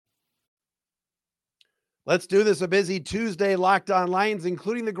Let's do this. A busy Tuesday, Locked On Lions,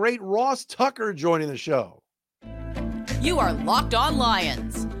 including the great Ross Tucker joining the show. You are Locked On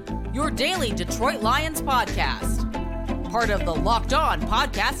Lions, your daily Detroit Lions podcast. Part of the Locked On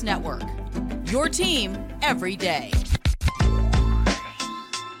Podcast Network, your team every day.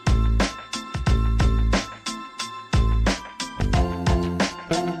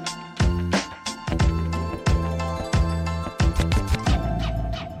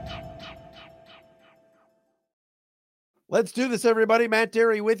 Let's do this, everybody. Matt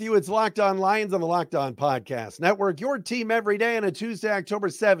Derry with you. It's Locked On Lions on the Locked On Podcast Network. Your team every day on a Tuesday, October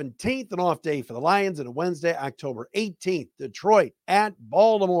 17th, an off day for the Lions, and a Wednesday, October 18th, Detroit at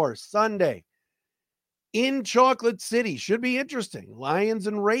Baltimore Sunday in Chocolate City. Should be interesting. Lions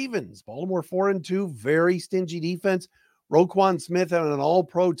and Ravens. Baltimore 4-2, very stingy defense. Roquan Smith having an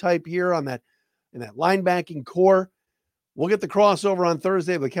all-pro type year in that linebacking core. We'll get the crossover on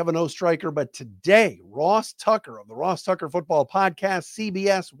Thursday with Kevin Oestreicher, but today, Ross Tucker of the Ross Tucker Football Podcast,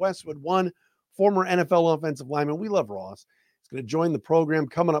 CBS, Westwood One, former NFL offensive lineman. We love Ross. He's going to join the program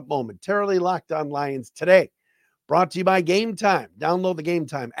coming up momentarily. Locked On Lions today, brought to you by Game Time. Download the Game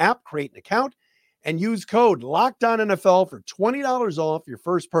Time app, create an account, and use code LOCKEDONNFL for $20 off your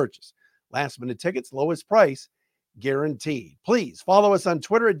first purchase. Last-minute tickets, lowest price, guaranteed. Please follow us on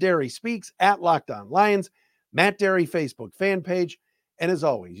Twitter at Derry Speaks, at Locked On Lions, Matt Derry Facebook fan page. And as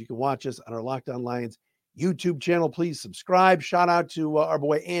always, you can watch us on our Locked On Lions YouTube channel. Please subscribe. Shout out to our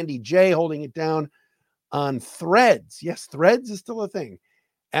boy Andy J holding it down on Threads. Yes, Threads is still a thing.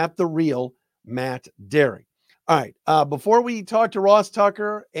 At The Real Matt Derry. All right. Before we talk to Ross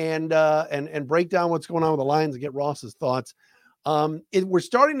Tucker and break down what's going on with the Lions and get Ross's thoughts, it's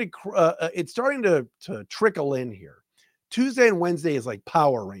starting to trickle in here. Tuesday and Wednesday is like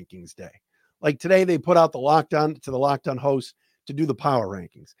power rankings day. Like today, they put out the Locked On hosts to do the power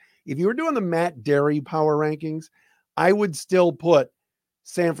rankings. If you were doing the Matt Derry power rankings, I would still put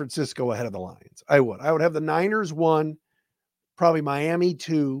San Francisco ahead of the Lions. I would have the Niners 1, probably Miami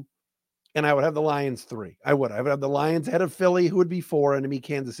 2, and I would have the Lions 3. I would have the Lions ahead of Philly, who would be 4, and to me,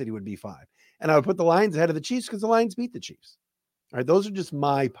 Kansas City would be 5. And I would put the Lions ahead of the Chiefs because the Lions beat the Chiefs. All right, those are just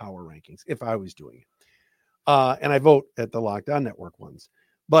my power rankings if I was doing it. And I vote at the Locked On Network ones.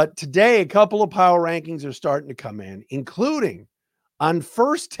 But today, a couple of power rankings are starting to come in, including on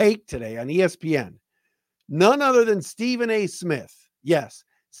First Take today on ESPN, none other than Stephen A. Smith. Yes,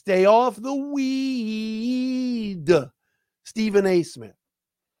 stay off the weed, Stephen A. Smith.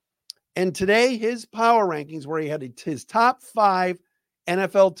 And today, his power rankings, where he had his top 5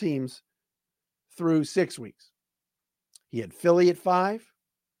 NFL teams through 6 weeks. He had Philly at 5,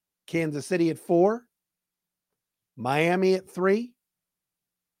 Kansas City at 4, Miami at 3,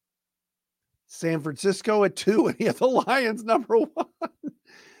 San Francisco at 2, and he had the Lions number 1.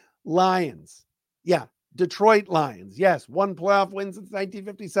 Lions. Yeah. Detroit Lions. Yes. 1 playoff win since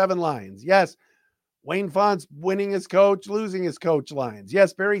 1957 Lions. Yes. Wayne Fontes winning as coach, losing as coach Lions.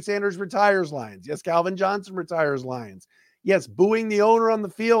 Yes. Barry Sanders retires Lions. Yes. Calvin Johnson retires Lions. Yes. Booing the owner on the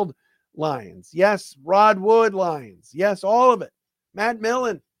field Lions. Yes. Rod Wood Lions. Yes. All of it. Matt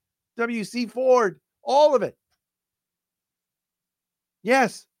Millen, W.C. Ford, all of it.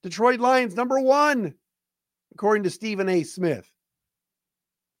 Yes. Detroit Lions, number 1, according to Stephen A. Smith.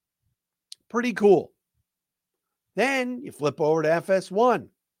 Pretty cool. Then you flip over to FS1.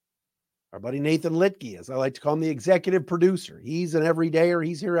 Our buddy Nathan Litke, as I like to call him, the executive producer. He's an everydayer.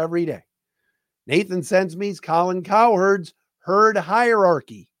 He's here every day. Nathan sends me Colin Cowherd's herd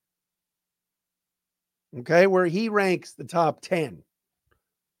hierarchy. Okay, where he ranks the top 10.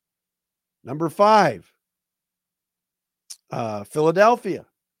 Number 5, Philadelphia.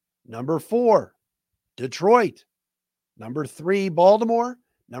 Number 4, Detroit. Number 3, Baltimore.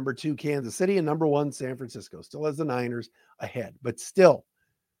 Number 2, Kansas City. And number 1, San Francisco. Still has the Niners ahead. But still,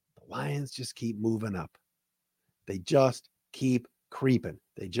 the Lions just keep moving up. They just keep creeping.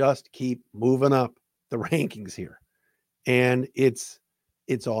 They just keep moving up the rankings here. And it's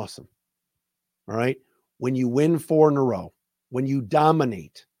awesome. All right? When you win 4 in a row, when you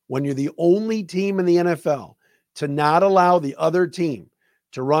dominate, when you're the only team in the NFL to not allow the other team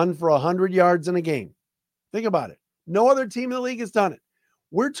to run for 100 yards in a game. Think about it. No other team in the league has done it.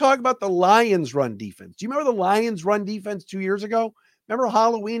 We're talking about the Lions run defense. Do you remember the Lions run defense 2 years ago? Remember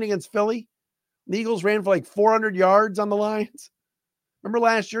Halloween against Philly? The Eagles ran for like 400 yards on the Lions. Remember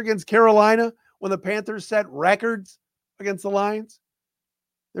last year against Carolina when the Panthers set records against the Lions?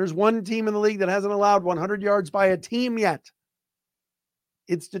 There's one team in the league that hasn't allowed 100 yards by a team yet.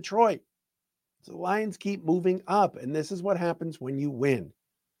 It's Detroit. So the Lions keep moving up, and this is what happens when you win.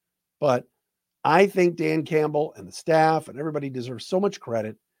 But I think Dan Campbell and the staff and everybody deserves so much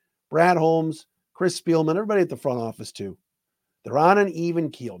credit. Brad Holmes, Chris Spielman, everybody at the front office too. They're on an even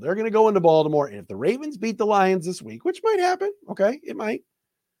keel. They're going to go into Baltimore. And if the Ravens beat the Lions this week, which might happen, okay, it might.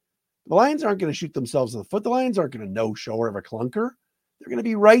 The Lions aren't going to shoot themselves in the foot. The Lions aren't going to no-show or have a clunker. They're going to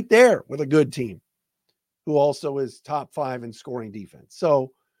be right there with a good team who also is top 5 in scoring defense.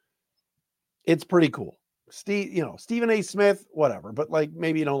 So it's pretty cool. Stephen A. Smith, whatever, but like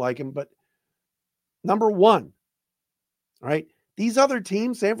maybe you don't like him, but number 1, all right? These other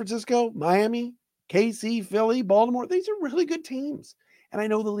teams, San Francisco, Miami, KC, Philly, Baltimore, these are really good teams. And I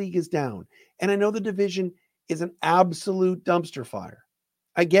know the league is down. And I know the division is an absolute dumpster fire.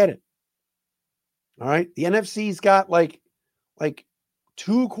 I get it. All right. The NFC's got like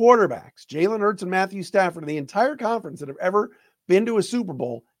 2 quarterbacks, Jalen Hurts and Matthew Stafford, in the entire conference that have ever been to a Super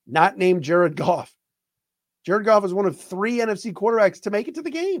Bowl, not named Jared Goff. Jared Goff is one of 3 NFC quarterbacks to make it to the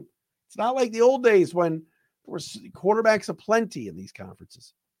game. It's not like the old days when there were quarterbacks aplenty in these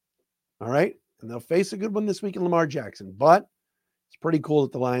conferences. All right. And they'll face a good one this week in Lamar Jackson. But it's pretty cool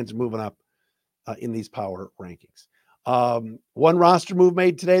that the Lions are moving up in these power rankings. One roster move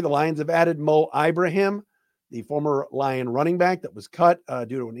made today. The Lions have added Mo Ibrahim, the former Lion running back that was cut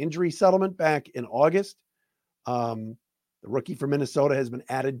due to an injury settlement back in August. The rookie from Minnesota has been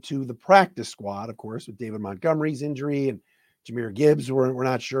added to the practice squad, of course, with David Montgomery's injury and Jahmyr Gibbs. We're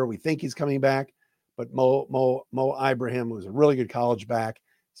not sure. We think he's coming back. But Mo Ibrahim, who was a really good college back,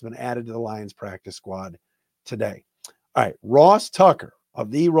 has been added to the Lions practice squad today. All right. Ross Tucker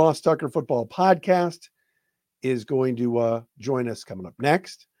of the Ross Tucker Football Podcast is going to join us coming up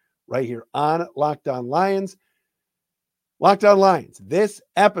next, right here on Locked On Lions. Locked On Lions, this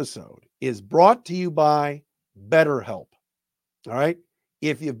episode is brought to you by BetterHelp. All right?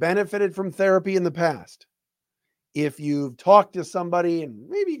 If you've benefited from therapy in the past, if you've talked to somebody and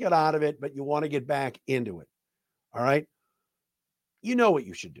maybe you got out of it, but you want to get back into it, all right? You know what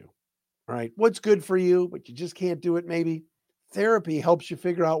you should do, all right? What's good for you, but you just can't do it maybe. Therapy helps you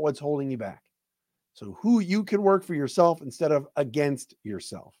figure out what's holding you back. So who you can work for yourself instead of against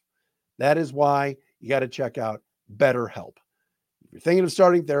yourself. That is why you got to check out BetterHelp. If you're thinking of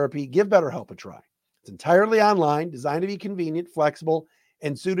starting therapy, give BetterHelp a try. It's entirely online, designed to be convenient, flexible,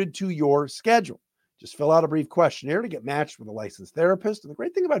 and suited to your schedule. Just fill out a brief questionnaire to get matched with a licensed therapist. And the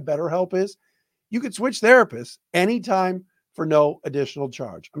great thing about BetterHelp is you can switch therapists anytime for no additional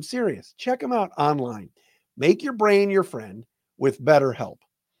charge. I'm serious. Check them out online. Make your brain your friend with BetterHelp.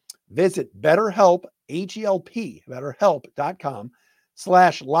 Visit BetterHelp, H-E-L-P,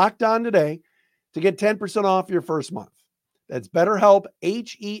 BetterHelp.com/lockedon today to get 10% off your first month. That's BetterHelp,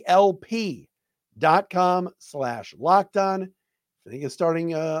 HELP.com/lockedon. If you think of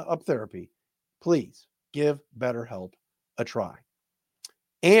starting up therapy, please give BetterHelp a try.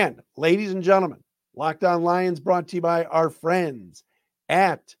 And ladies and gentlemen, Locked On Lions brought to you by our friends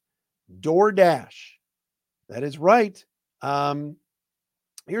at DoorDash. That is right.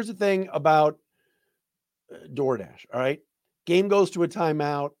 Here's the thing about DoorDash, all right? Game goes to a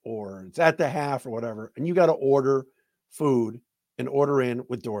timeout or it's at the half or whatever, and you got to order food and order in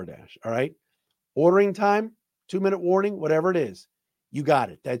with DoorDash, all right? Ordering time, 2-minute warning, whatever it is, you got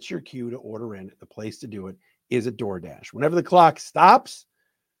it. That's your cue to order in. The place to do it is at DoorDash. Whenever the clock stops,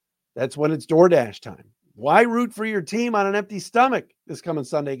 that's when it's DoorDash time. Why root for your team on an empty stomach this coming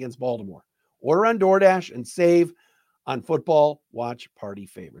Sunday against Baltimore? Order on DoorDash and save on football watch party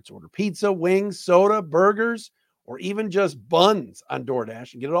favorites. Order pizza, wings, soda, burgers, or even just buns on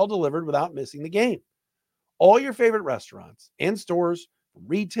DoorDash and get it all delivered without missing the game. All your favorite restaurants and stores, from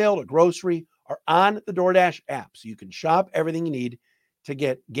retail to grocery, are on the DoorDash app, so you can shop everything you need to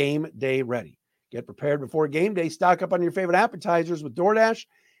get game day ready. Get prepared before game day. Stock up on your favorite appetizers with DoorDash.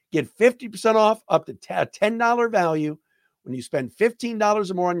 Get 50% off up to a $10 value when you spend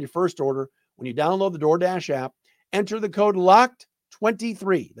 $15 or more on your first order when you download the DoorDash app. Enter the code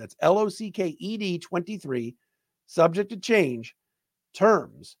LOCKED23. That's LOCKED 23. Subject to change.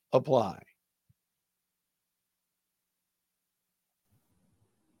 Terms apply.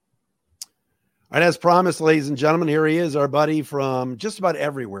 All right, as promised, ladies and gentlemen, here he is, our buddy from just about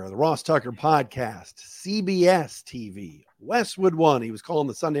everywhere, the Ross Tucker Podcast, CBS TV, Westwood One. He was calling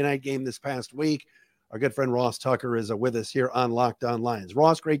the Sunday night game this past week. Our good friend Ross Tucker is with us here on Locked On Lions.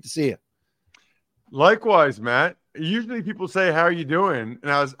 Ross, great to see you. Likewise, Matt. Usually people say, how are you doing?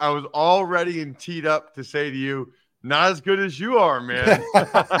 And I was all ready and teed up to say to you, not as good as you are, man.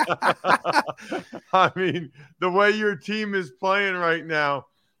 I mean, the way your team is playing right now,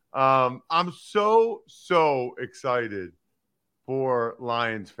 I'm so excited for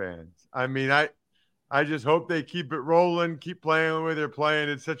Lions fans. I mean, I just hope they keep it rolling, keep playing the way they're playing.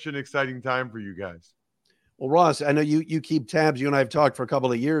 It's such an exciting time for you guys. Well, Ross, I know you keep tabs. You and I have talked for a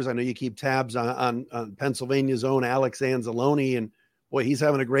couple of years. I know you keep tabs on Pennsylvania's own Alex Anzalone, and boy, he's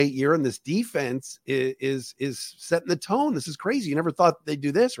having a great year. And this defense is setting the tone. This is crazy. You never thought they'd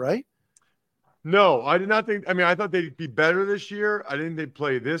do this, right? No, I did not think. I mean, I thought they'd be better this year. I didn't think they'd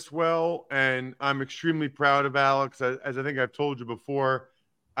play this well, and I'm extremely proud of Alex. As I think I've told you before,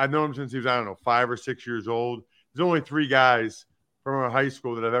 I've known him since he was, I don't know, 5 or 6 years old. There's only 3 guys from our high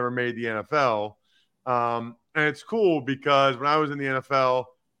school that have ever made the NFL. And it's cool because when I was in the NFL,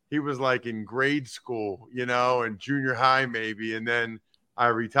 he was like in grade school, and junior high maybe. And then I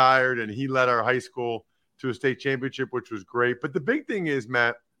retired and he led our high school to a state championship, which was great. But the big thing is,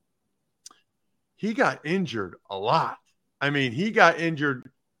 Matt, he got injured a lot. I mean, he got injured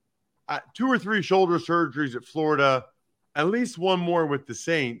 2 or 3 shoulder surgeries at Florida, at least one more with the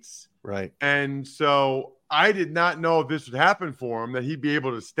Saints. Right. And so I did not know if this would happen for him, that he'd be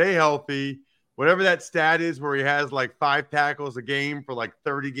able to stay healthy, whatever that stat is where he has like 5 tackles a game for like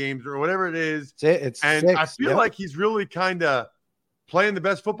 30 games or whatever it is. It's and 6, I feel like he's really kind of playing the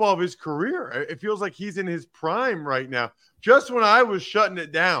best football of his career. It feels like he's in his prime right now. Just when I was shutting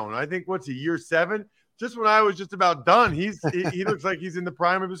it down, I think what's he, year 7? Just when I was just about done, he looks like he's in the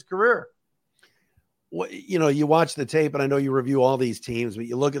prime of his career. Well, you watch the tape, and I know you review all these teams, but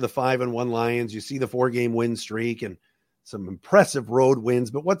you look at the 5-1 Lions, you see the 4-game win streak and some impressive road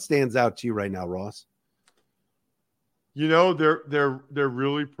wins. But what stands out to you right now, Ross? They're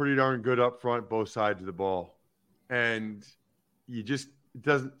really pretty darn good up front, both sides of the ball, and it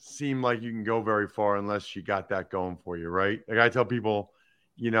doesn't seem like you can go very far unless you got that going for you, right? Like I tell people,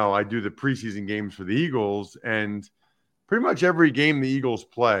 I do the preseason games for the Eagles, and pretty much every game the Eagles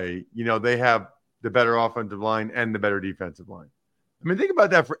play, they have the better offensive line and the better defensive line. I mean, think about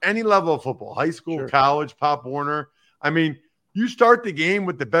that for any level of football, high school, Sure. college, Pop Warner. I mean, you start the game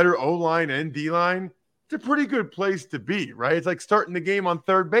with the better O-line and D-line, it's a pretty good place to be, right? It's like starting the game on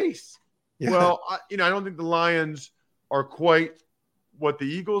third base. Yeah. Well, I don't think the Lions are quite what the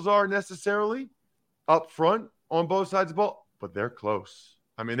Eagles are necessarily up front on both sides of the ball, but they're close.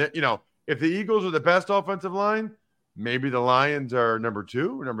 I mean, if the Eagles are the best offensive line, maybe the Lions are number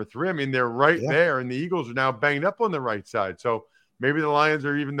 2 or number 3. I mean, they're right there, and the Eagles are now banged up on the right side. So maybe the Lions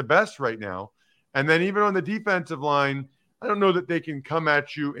are even the best right now. And then even on the defensive line, I don't know that they can come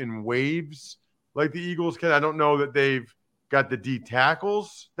at you in waves like the Eagles can. I don't know that they've got the D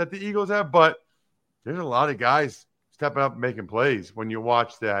tackles that the Eagles have, but there's a lot of guys stepping up and making plays when you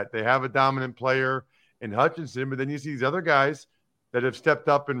watch that. They have a dominant player in Hutchinson, but then you see these other guys that have stepped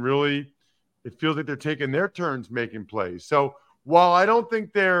up and really, it feels like they're taking their turns making plays. So while I don't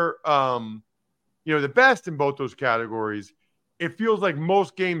think they're, the best in both those categories, it feels like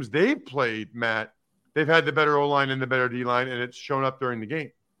most games they've played, Matt, they've had the better O-line and the better D-line, and it's shown up during the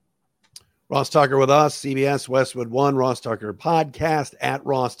game. Ross Tucker with us, CBS Westwood One, Ross Tucker podcast at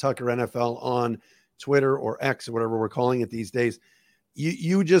Ross Tucker NFL on Twitter or X or whatever we're calling it these days.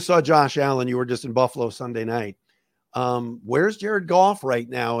 You just saw Josh Allen. You were just in Buffalo Sunday night. Where's Jared Goff right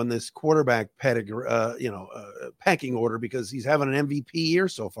now in this quarterback pecking order? Because he's having an MVP year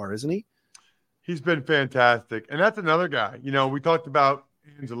so far, isn't he? He's been fantastic. And that's another guy. We talked about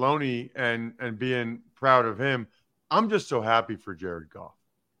Anzalone and being proud of him. I'm just so happy for Jared Goff.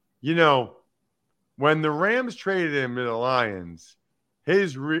 When the Rams traded him to the Lions,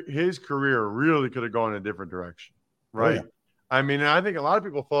 his career really could have gone in a different direction, right? Oh, yeah. I mean, I think a lot of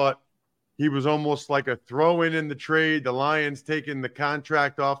people thought he was almost like a throw-in in the trade, the Lions taking the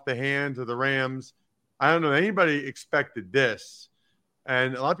contract off the hands of the Rams. I don't know. Anybody expected this.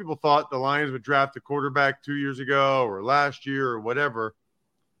 And a lot of people thought the Lions would draft a quarterback 2 years ago or last year or whatever.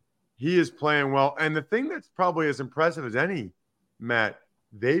 He is playing well. And the thing that's probably as impressive as any, Matt,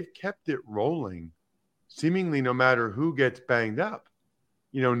 they've kept it rolling seemingly no matter who gets banged up.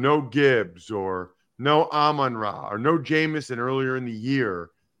 No Gibbs or no Amon-Ra or no Jameson earlier in the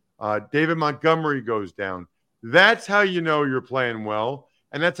year. David Montgomery goes down. That's how you know you're playing well.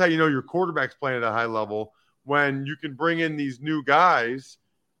 And that's how you know your quarterback's playing at a high level, when you can bring in these new guys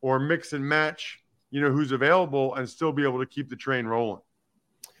or mix and match, who's available and still be able to keep the train rolling.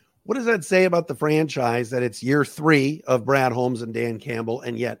 What does that say about the franchise that it's year 3 of Brad Holmes and Dan Campbell,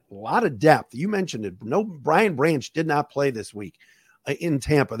 and yet a lot of depth? You mentioned it. No, Brian Branch did not play this week in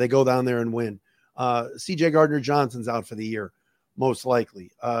Tampa. They go down there and win. CJ Gardner-Johnson's out for the year, most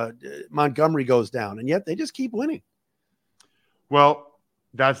likely. Montgomery goes down, and yet they just keep winning. Well,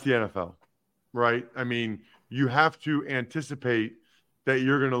 that's the NFL, right? I mean, you have to anticipate that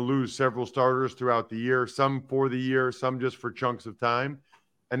you're going to lose several starters throughout the year, some for the year, some just for chunks of time.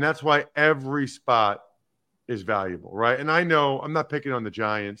 And that's why every spot is valuable, right? And I know I'm not picking on the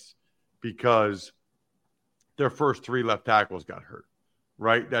Giants because their first 3 left tackles got hurt,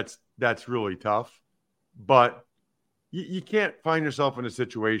 right? That's really tough. But you can't find yourself in a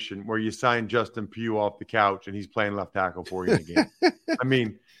situation where you sign Justin Pugh off the couch and he's playing left tackle for you in a game. I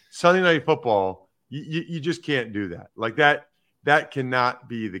mean, Sunday Night Football, you just can't do that. Like that cannot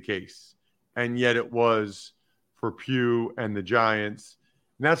be the case. And yet it was for Pugh and the Giants.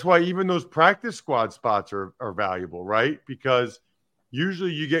 And that's why even those practice squad spots are valuable, right? Because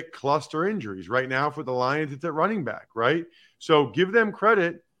usually you get cluster injuries. Right now for the Lions, it's at running back, right? So give them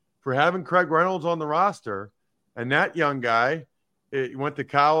credit for having Craig Reynolds on the roster. And that young guy, he went to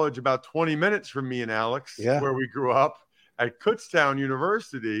college about 20 minutes from me and Alex, where we grew up at Kutztown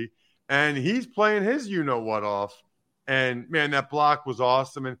University. And he's playing his you-know-what off. And, man, that block was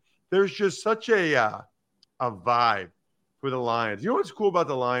awesome. And there's just such a vibe for the Lions. You know what's cool about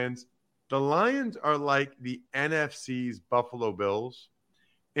the Lions? The Lions are like the NFC's Buffalo Bills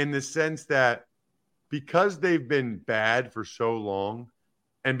in the sense that because they've been bad for so long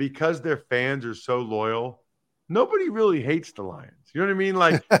and because their fans are so loyal, nobody really hates the Lions. You know what I mean?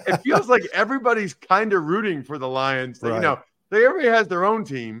 Like, it feels like everybody's kind of rooting for the Lions. Right. You know, everybody has their own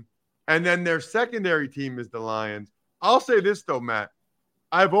team, and then their secondary team is the Lions. I'll say this, though, Matt.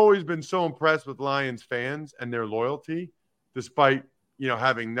 I've always been so impressed with Lions fans and their loyalty, despite,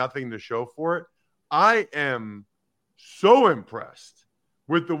 having nothing to show for it. I am so impressed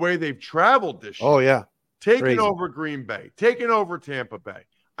with the way they've traveled this year. Oh, yeah. Taking over Green Bay, taking over Tampa Bay.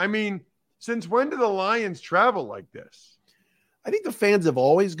 I mean, since when do the Lions travel like this? I think the fans have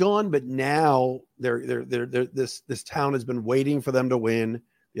always gone, but now this town has been waiting for them to win.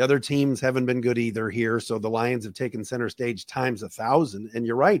 The other teams haven't been good either here, so the Lions have taken center stage times 1,000. And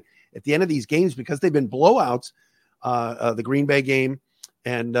you're right, at the end of these games, because they've been blowouts, the Green Bay game,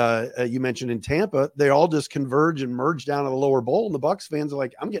 and you mentioned in Tampa, they all just converge and merge down to the lower bowl. And the Bucs fans are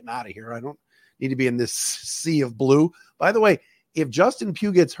like, I'm getting out of here. I don't need to be in this sea of blue. By the way, if Justin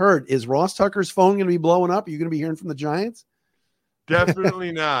Pugh gets hurt, is Ross Tucker's phone going to be blowing up? Are you going to be hearing from the Giants?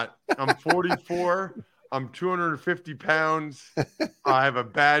 Definitely not. I'm 44. I'm 250 pounds. I have a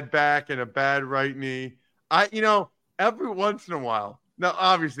bad back and a bad right knee. Every once in a while, now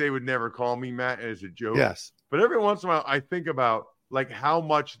obviously they would never call me Matt as a joke. Yes. But every once in a while I think about like how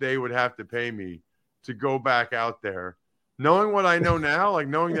much they would have to pay me to go back out there. Knowing what I know now, like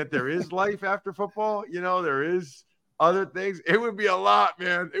knowing that there is life after football, there is other things. It would be a lot,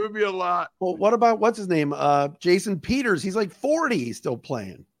 man. It would be a lot. Well, what about what's his name? Jason Peters. He's like 40. He's still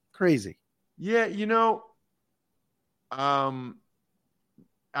playing. Crazy. Yeah,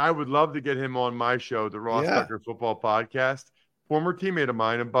 I would love to get him on my show, the Ross Tucker Football Podcast. Former teammate of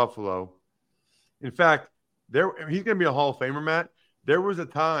mine in Buffalo. In fact, he's going to be a Hall of Famer, Matt. There was a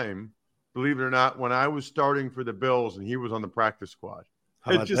time, believe it or not, when I was starting for the Bills and he was on the practice squad.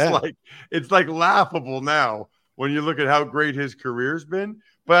 It's just it's like laughable now when you look at how great his career's been.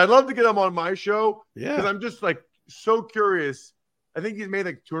 But I'd love to get him on my show because I'm just like so curious. I think he's made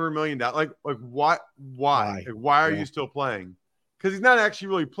like $200 million. Like why? Like, why are you still playing? Because he's not actually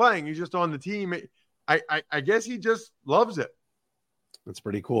really playing. He's just on the team. I guess he just loves it. That's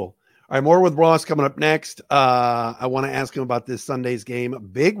pretty cool. All right, more with Ross coming up next. I want to ask him about this Sunday's game, a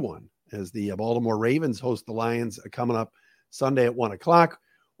big one, as the Baltimore Ravens host the Lions coming up Sunday at 1:00.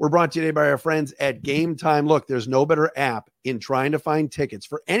 We're brought to you today by our friends at Game Time. Look, there's no better app in trying to find tickets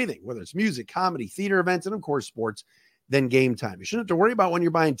for anything, whether it's music, comedy, theater events, and of course sports, than Game Time. You shouldn't have to worry about when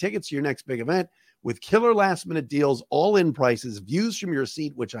you're buying tickets to your next big event with killer last-minute deals, all-in prices, views from your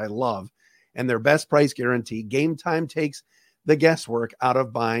seat, which I love, and their best price guarantee. Game Time takes the guesswork out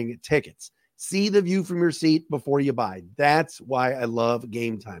of buying tickets. See the view from your seat before you buy. That's why I love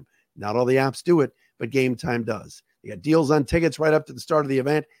Game Time. Not all the apps do it, but Game Time does. You got deals on tickets right up to the start of the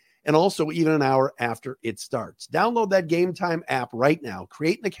event and also even an hour after it starts. Download that Game Time app right now,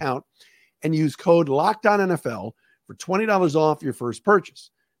 create an account, and use code LOCKEDONNFL for $20 off your first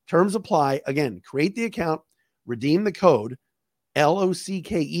purchase. Terms apply. Again, create the account, redeem the code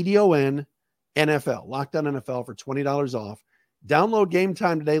LOCKEDON NFL, Locked On NFL for $20 off. Download Game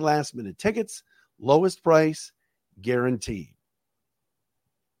Time today, last minute tickets, lowest price guaranteed.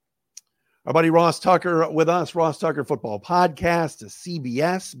 Our buddy Ross Tucker with us, Ross Tucker Football Podcast, a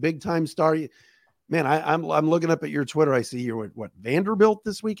CBS big time star. Man, I'm looking up at your Twitter. I see you're at Vanderbilt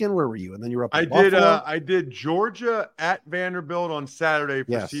this weekend. Where were you? And then you're up in Buffalo. I did Georgia at Vanderbilt on Saturday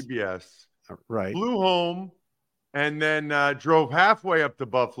for CBS. Right. Flew home and then drove halfway up to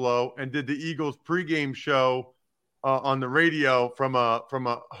Buffalo and did the Eagles pregame show on the radio from a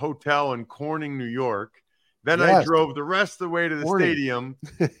hotel in Corning, New York. Then I drove the rest of the way to the stadium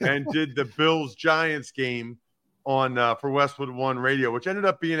and did the Bills-Giants game on for Westwood One Radio, which ended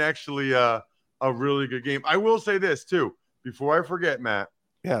up being actually a a really good game. I will say this too, before I forget, Matt.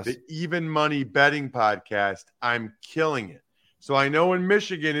 Yes. The Even Money Betting Podcast, I'm killing it. So I know in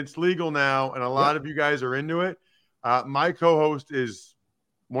Michigan it's legal now, and a lot of you guys are into it. My co-host is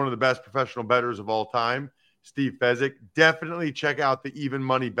one of the best professional bettors of all time, Steve Fezzik. Definitely check out the Even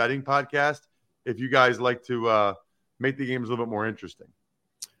Money Betting Podcast if you guys like to make the games a little bit more interesting.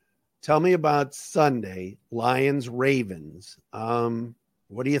 Tell me about Sunday, Lions-Ravens.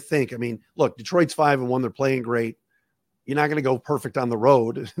 What do you think? I mean, look, Detroit's 5-1. They're playing great. You're not going to go perfect on the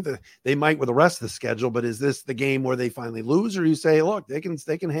road. They might with the rest of the schedule, but is this the game where they finally lose, or you say, look, they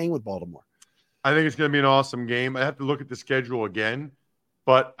can hang with Baltimore? I think it's going to be an awesome game. I have to look at the schedule again,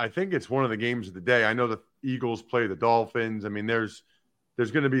 but I think it's one of the games of the day. I know the Eagles play the Dolphins. I mean, there's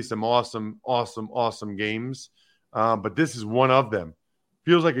going to be some awesome games, but this is one of them.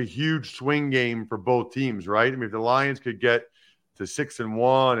 Feels like a huge swing game for both teams, right? I mean, if the Lions could get to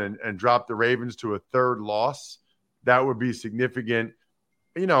 6-1 and drop the Ravens to a third loss, that would be significant.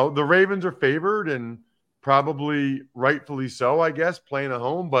 You know, the Ravens are favored and probably rightfully so, I guess, playing at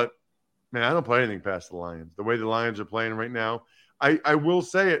home. But, man, I don't play anything past the Lions. The way the Lions are playing right now, I will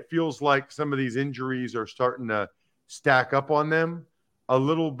say it feels like some of these injuries are starting to stack up on them a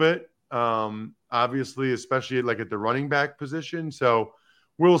little bit, obviously, especially like at the running back position. So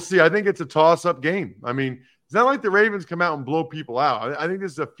we'll see. I think it's a toss-up game. I mean, it's not like the Ravens come out and blow people out. I think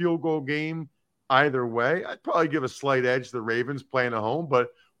this is a field goal game either way. I'd probably give a slight edge to the Ravens playing at home, but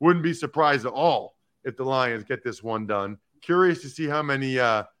wouldn't be surprised at all if the Lions get this one done. Curious to see how many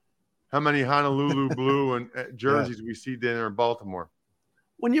Honolulu blue and jerseys we see there in Baltimore.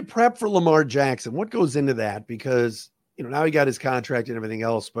 When you prep for Lamar Jackson, what goes into that? Because, you know, now he got his contract and everything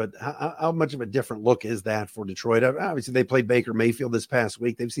else, but how much of a different look is that for Detroit? Obviously, they played Baker Mayfield this past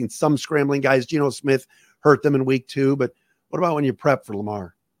week. They've seen some scrambling guys. Geno Smith hurt them in week 2, but what about when you prep for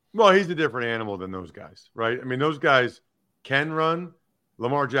Lamar? Well, he's a different animal than those guys, right? I mean, those guys can run.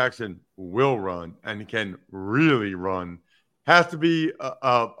 Lamar Jackson will run, and he can really run. Has to be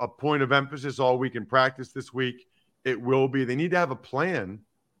a point of emphasis all week in practice this week. It will be. They need to have a plan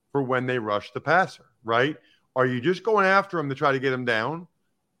for when they rush the passer, right? Are you just going after him to try to get him down?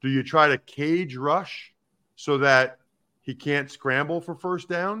 Do you try to cage rush so that he can't scramble for first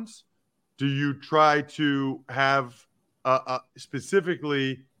downs? Do you try to have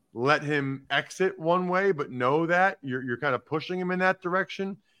specifically let him exit one way, but know that you're kind of pushing him in that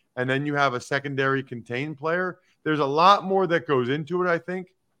direction, and then you have a secondary contained player? There's a lot more that goes into it, I think,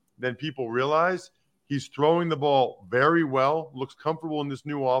 than people realize. He's throwing the ball very well, looks comfortable in this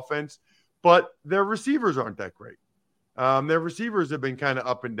new offense, but their receivers aren't that great. Their receivers have been kind of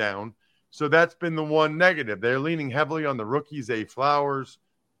up and down, so that's been the one negative. They're leaning heavily on the rookie Zay Flowers,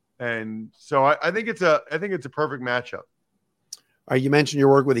 and so I think it's a perfect matchup. All right, you mentioned your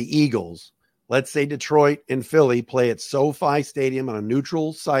work with the Eagles. Let's say Detroit and Philly play at SoFi Stadium on a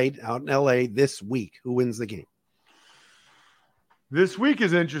neutral site out in LA this week. Who wins the game? This week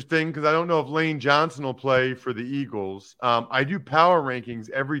is interesting because I don't know if Lane Johnson will play for the Eagles. I do power rankings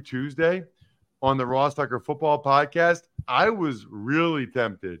every Tuesday on the Ross Tucker Football Podcast. I was really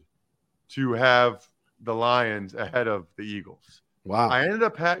tempted to have the Lions ahead of the Eagles. Wow. I ended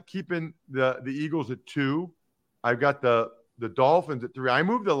up keeping the Eagles at 2. I've got the Dolphins at 3. I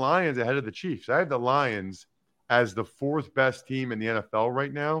moved the Lions ahead of the Chiefs. I have the Lions as the 4th best team in the NFL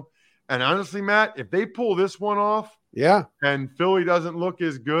right now. And honestly, Matt, if they pull this one off, yeah, and Philly doesn't look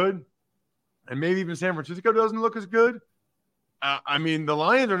as good, and maybe even San Francisco doesn't look as good, I mean, the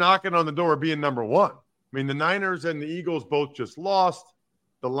Lions are knocking on the door of being number 1. I mean, the Niners and the Eagles both just lost.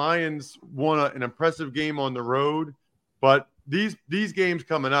 The Lions won an impressive game on the road, but these games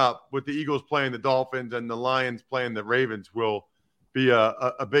coming up with the Eagles playing the Dolphins and the Lions playing the Ravens will be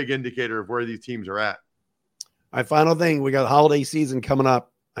a big indicator of where these teams are at. All right, final thing. We got holiday season coming up.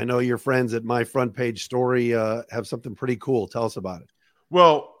 I know your friends at My Front Page Story have something pretty cool. Tell us about it.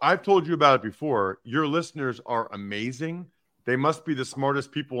 Well, I've told you about it before. Your listeners are amazing. They must be the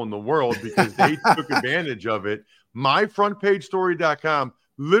smartest people in the world because they took advantage of it. MyFrontPageStory.com.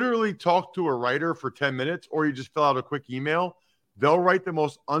 Literally talk to a writer for 10 minutes, or you just fill out a quick email. They'll write the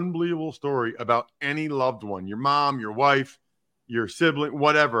most unbelievable story about any loved one, your mom, your wife, your sibling,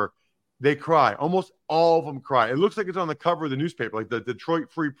 whatever. They cry. Almost all of them cry. It looks like it's on the cover of the newspaper, like the Detroit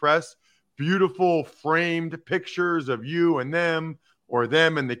Free Press. Beautiful framed pictures of you and them, or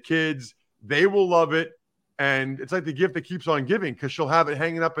them and the kids. They will love it. And it's like the gift that keeps on giving, because she'll have it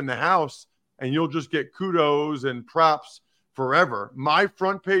hanging up in the house and you'll just get kudos and props forever.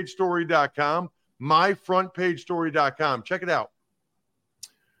 MyFrontPageStory.com. MyFrontPageStory.com. Check it out.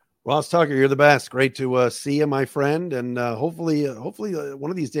 Ross Tucker, you're the best. Great to see you, my friend. And hopefully one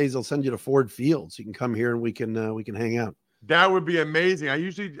of these days they'll send you to Ford Field so you can come here and we can hang out. That would be amazing.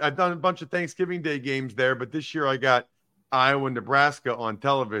 I've done a bunch of Thanksgiving Day games there, but this year I got Iowa and Nebraska on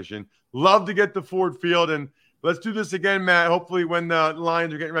television. Love to get to Ford Field, and let's do this again, Matt. Hopefully when the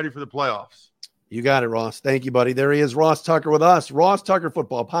Lions are getting ready for the playoffs. You got it, Ross. Thank you, buddy. There he is, Ross Tucker with us. Ross Tucker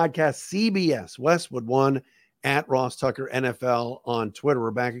Football Podcast, CBS, Westwood One, at Ross Tucker NFL on Twitter.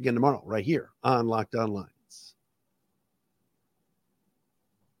 We're back again tomorrow right here on Locked On Lions.